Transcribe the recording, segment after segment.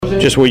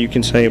Just what you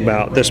can say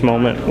about this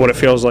moment, what it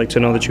feels like to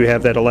know that you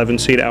have that 11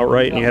 seed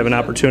outright and you have an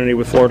opportunity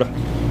with Florida.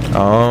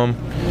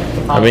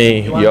 I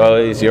mean, you're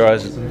always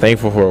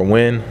thankful for a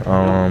win.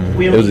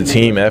 It was a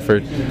team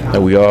effort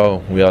that we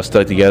all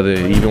stuck together,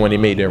 even when they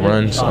made their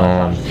runs.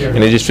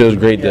 And it just feels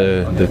great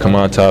to come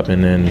on top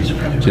and then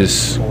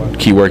just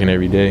keep working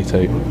every day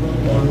type.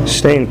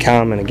 Staying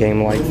calm in a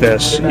game like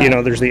this, you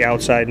know, there's the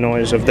outside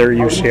noise of their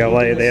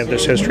UCLA. They have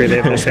this history, they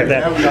have this, they have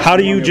that. How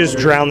do you just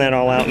drown that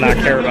all out and not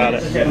care about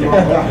it?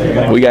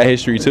 We got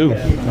history too.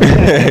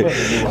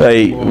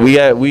 Like we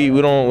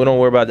don't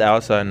worry about the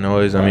outside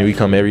noise. I mean, we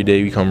come every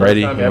day, we come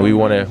ready, and we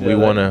wanna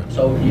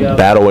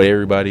battle with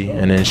everybody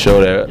and then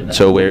show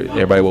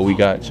everybody what we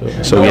got.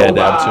 So we had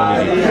the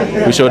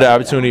opportunity. We showed the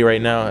opportunity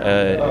right now,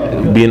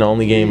 being the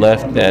only game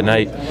left that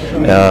night,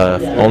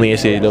 only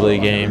NCAA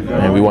game,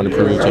 and we want to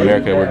prove to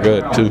America we're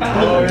good too.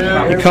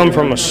 You come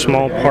from a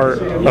small part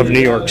of New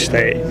York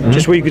State.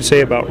 Just what you could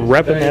say about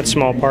repping that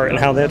small part and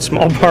how that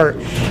small part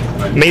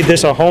made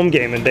this a home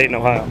game in Dayton,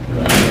 Ohio.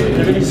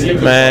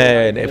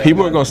 Man,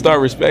 people are gonna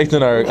start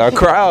respecting our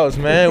crowds.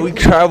 Man, we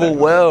travel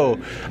well.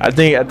 I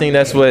think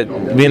that's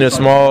what being a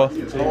small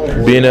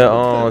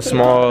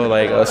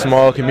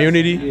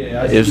community.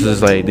 It's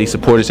just like they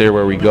support us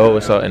everywhere we go.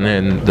 And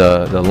then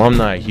the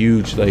alumni are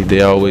huge. Like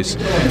they always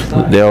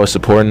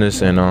supporting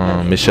us, and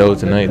it showed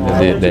tonight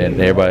that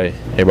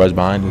everybody's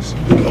behind us.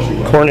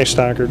 Courtney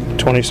Stockard,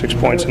 26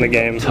 points in the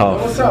game.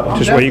 Tough.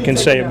 Just what you can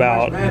say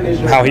about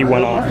how he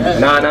went off.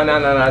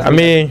 I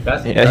mean,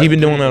 he's been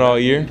doing that all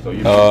year,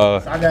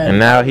 and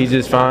now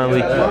he's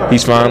finally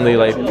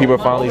like people are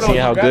finally seeing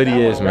how good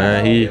he is,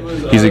 man.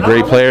 He's a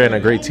great player and a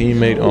great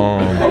teammate.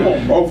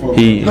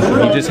 He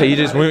just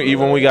even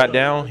when we got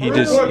down, he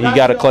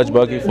got a clutch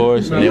bucket for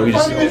us, and then we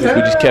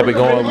just kept it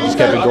going,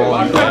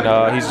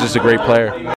 and he's just a great player.